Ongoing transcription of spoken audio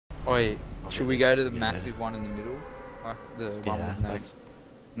Wait, should we go to the massive one in the middle? Like the one Yeah, with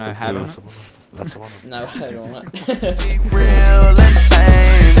no let's hat do on it. it? That's the one. No head on it. Be real and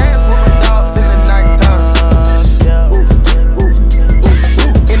fame. Dance with my dogs in the nighttime.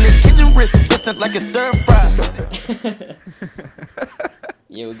 In the kitchen, wrist twisted like it's stir fry.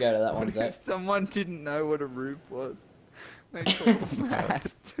 Yeah, we'll go to that one, If Zach. someone didn't know what a roof was, they called it a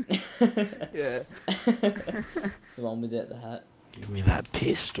mast. Yeah. The one without the hat. Give me that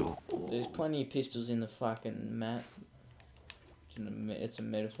pistol. There's plenty of pistols in the fucking map. It's a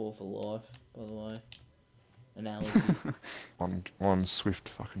metaphor for life, by the way. Analogy. One swift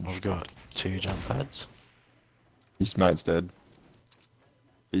fucking. I've got 2 jump pads. His mate's dead.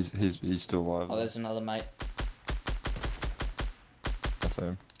 He's still alive. Oh, there's another mate. That's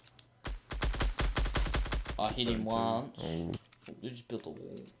him. I hit him 72. once. Oh. We just built a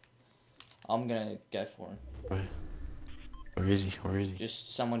wall. I'm gonna go for him. Where is he? Where is he?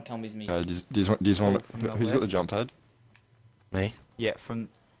 Just someone come with me. Do you just want? From the Who's got the left. jump pad? Me? Yeah, from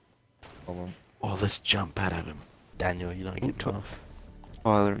Hold on. Oh, let's jump pad at him. Daniel, you don't get off.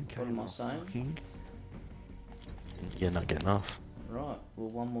 Tyler and What am I saying? You're not getting off. Right, well,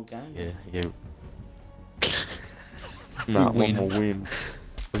 one more game. Yeah, yeah. Nah, We one win. more win.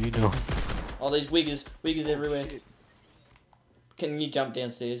 What are you doing? Oh, there's wiggers everywhere. Can you jump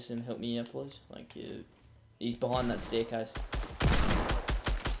downstairs and help me out, please? Thank you. He's behind that staircase.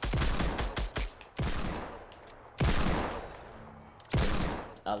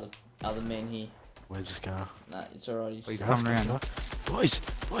 There's other men here. Where's this car? Nah, it's alright. He's Car's coming got around. scar.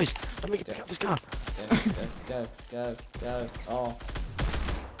 Boys, let me pick up this car. Go. Oh.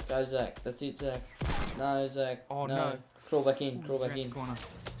 Go, Zach. That's it, Zach. No, Zach. Oh, no. Crawl back in, He's around the corner.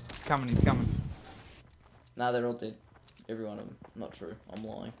 He's coming. No, they're all dead. Every one of them. Not true. I'm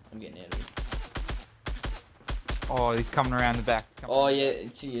lying. I'm getting out of here. Oh, he's coming around the back. Oh, yeah,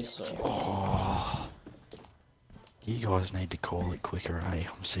 it's you, sorry. Oh. You guys need to call it quicker, eh?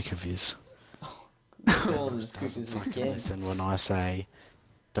 I'm sick of his. Call as quick Doesn't as we fucking can. listen when I say,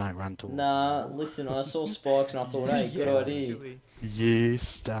 don't run towards Nah, him. listen, I saw spikes and I thought, hey, good idea. You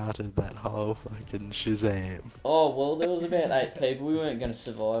started that whole fucking Shazam. Oh, well, there was about 8 people. We weren't going to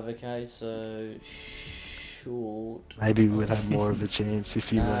survive, okay? So, short. Maybe we'd have more of a chance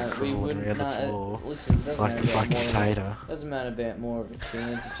if you weren't we crawling wouldn't. around the floor Listen, it doesn't like a matter about fucking more of tater. doesn't matter about more of a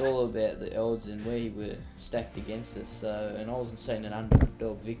chance. It's all about the odds and where you were stacked against us. So, and I wasn't seeing an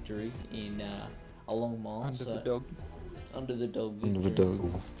underdog victory in a long mile. Under so, the dog. Under the dog victory. Under the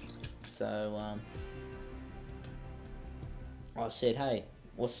dog. So, I said, hey,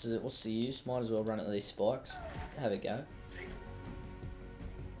 what's the use? Might as well run at these spikes. Have a go.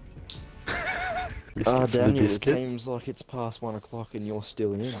 Biscuit for the Daniel, it biscuit. seems like it's past 1 o'clock and you're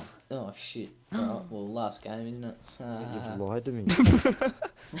still in. Oh shit. Alright, well, last game, isn't it? You've lied to me.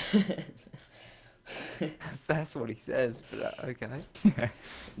 That's what he says, but okay.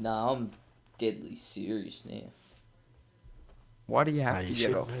 Nah, I'm deadly serious now. Why do you have Nah, to you get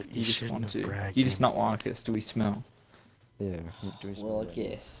shouldn't off? have- You you just shouldn't want have to. bragged, You just man. not like us, do we smell? Yeah. do we Well, I smell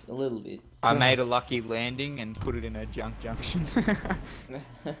guess. A little bit. I made a lucky landing and put it in a junk junction.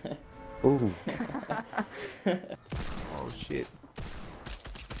 that? Ooh. Oh shit.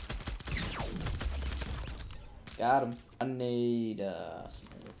 Got him. I need, some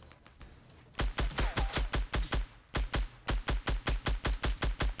health.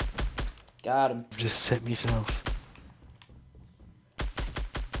 Got him. I've just set myself.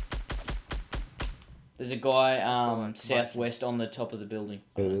 There's a guy, alright, southwest on the top of the building.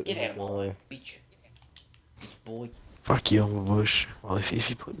 Get out of my way, bitch. Boy. Fuck you, I'm a bush. Well, if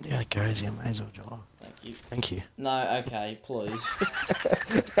you're putting down a cozy, I may as well drive. Thank you. Thank you. No, okay, please.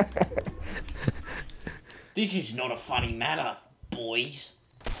 This is not a funny matter, boys.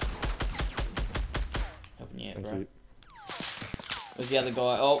 Helping you out, Thank bro. you. Where's the other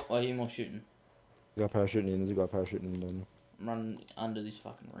guy? Oh, I hear more shooting. There's a guy parachuting in, there's a guy parachuting in, Daniel. I'm running under this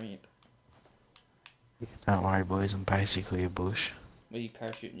fucking ramp. Don't worry, boys, I'm basically a bush. Where are you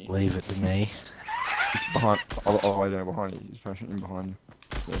parachuting in? Leave it to me. Behind. Oh, way down behind you. He's pushing in behind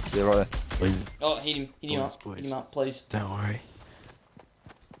you. Yeah, right there. Leave it. Oh, hit him. Hit him Boys, up. boys. Hit him up, please. Don't worry.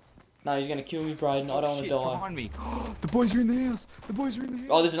 No, he's gonna kill me, Braden. I don't want to Shit, die. behind me. The boys are in the house. The boys are in the house.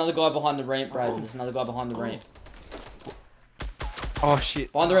 Oh, there's another guy behind the ramp, Braden. There's another guy behind the ramp. Oh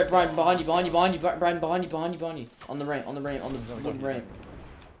shit. Behind the ramp, Braden. Behind you, Braden. Behind you. On the ramp, on the wooden ramp.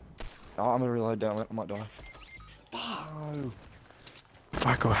 Oh, I'm gonna reload down. I might die. No.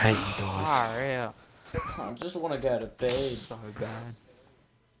 Fuck, I hate you guys. Far out. I just want to go to bed. So bad.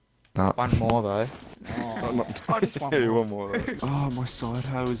 Nah. One more though. Oh. Oh, just one Yeah, more. one more. Though. Oh, my side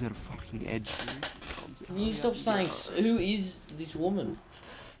hoe is at a fucking edge. Can you stop saying, who is this woman?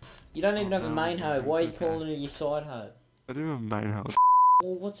 You don't even have a no, main hoe. Why are you it's okay. calling it your side hoe? I do have a main house.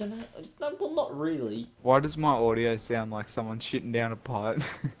 Well, what's a main? No, well, not really. Why does my audio sound like someone shitting down a pipe?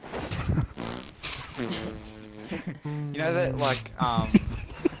 You know that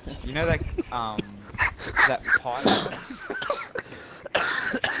you know that pipe.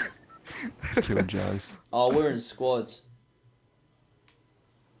 Kill Jazz. Oh, we're in squads.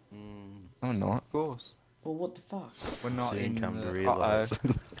 I'm not. Of course. Well, what the fuck? We're not Soon in come to the... realise.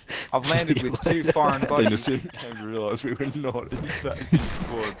 I've landed with 2 foreign They bodies. just came to realise we were not in that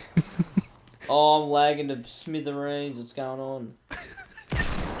squad. Oh, I'm lagging to smithereens. What's going on?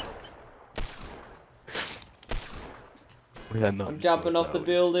 We are not. I'm in jumping squads, off the are we?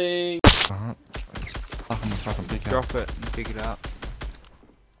 building. Uh-huh. I'm gonna fucking pick up. Drop it and pick it up.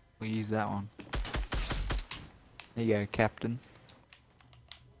 We'll use that one. There you go, Captain.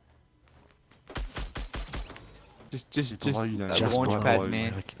 Just Below you, don't Just launch below, pad,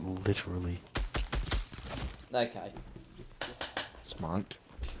 man. like, literally. Okay. Spunked.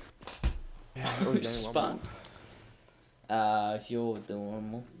 Spunked. If you're doing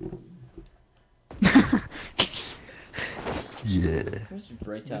more. Yeah. What's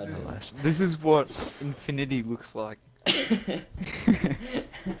retard? This is what infinity looks like.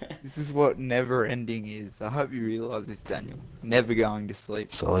 This is what never ending is. I hope you realise this, Daniel. Never going to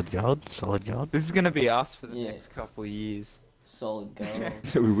sleep. Solid gold. Solid gold. This is gonna be us for the Yeah. next couple of years. Solid goal.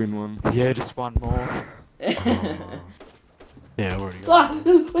 Till we win one. Yeah, just one more. Oh. Yeah, already got Ah! it.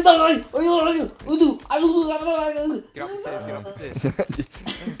 Get up the stairs, get up the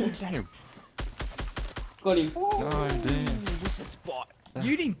stairs. Daniel. Got him. No, damn. With the spike.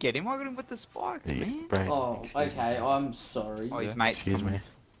 You didn't get him, I got him with the spikes, Yeah, man. Brayden, Oh, excuse okay. me. I'm sorry. Oh, his mate's Excuse coming. me.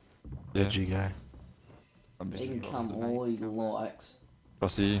 Yeah. Where'd you go? I'm just He can Just come the all mates he come. likes,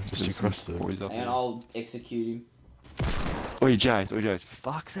 across here. Just There's across some the- boys up and here. I'll execute him. Oi, Jace.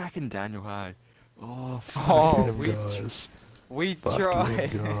 Fuck Zach and Daniel, hey. Oh, fuck. Oh, Them we guys. we Fuck them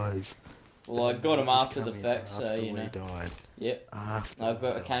tried. guys. Well, I got him Just after the come in fact, so after you we know. died. Yep.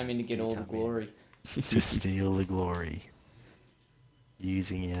 After I came in to get we all the come in glory. to steal the glory.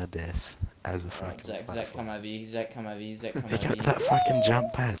 Using our death as a Right, fucking Zach, platform. come over here. Zach, come over here. Zach, come Pick over up here. that fucking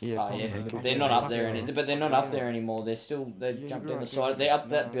jump pad. Oh yeah, yeah, they're not up there but they're not up there anymore. They're still they Yeah, jumped you're down the right, side. you're They're up right.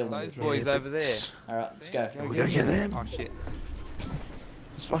 that building. Those boys over there. All right, let's go. We go get them. Oh shit.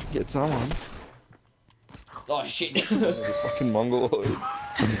 Just fucking get someone. Oh shit! The fucking Mongoloid.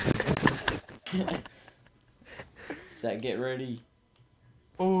 Zach, get ready.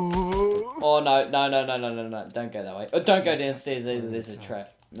 Oh. Oh no! Don't go that way. Oh, don't go downstairs either. There's a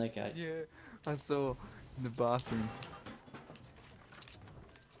trap. Okay. Yeah, I saw in the bathroom.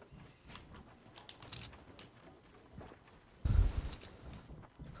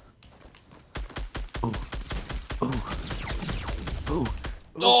 Oh!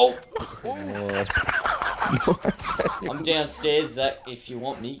 Oh. I'm downstairs, Zach. If you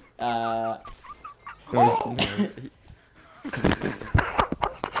want me.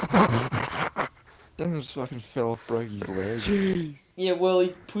 Daniel just fucking fell off, broke his leg. Jeez. Yeah, well, he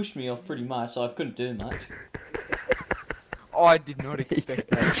pushed me off pretty much, so I couldn't do much. I did not expect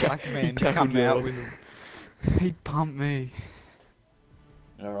that black man to come tackled you out off. with him. He pumped me.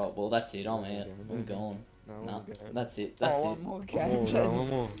 Alright, well, that's it. I'm out. We're gone. No, that's it. That's Oh, it. one more One game. more, no, one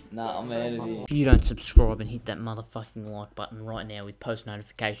more. Nah, I'm out of here. If you don't subscribe and hit that motherfucking like button right now with post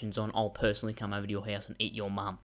notifications on, I'll personally come over to your house and eat your mum.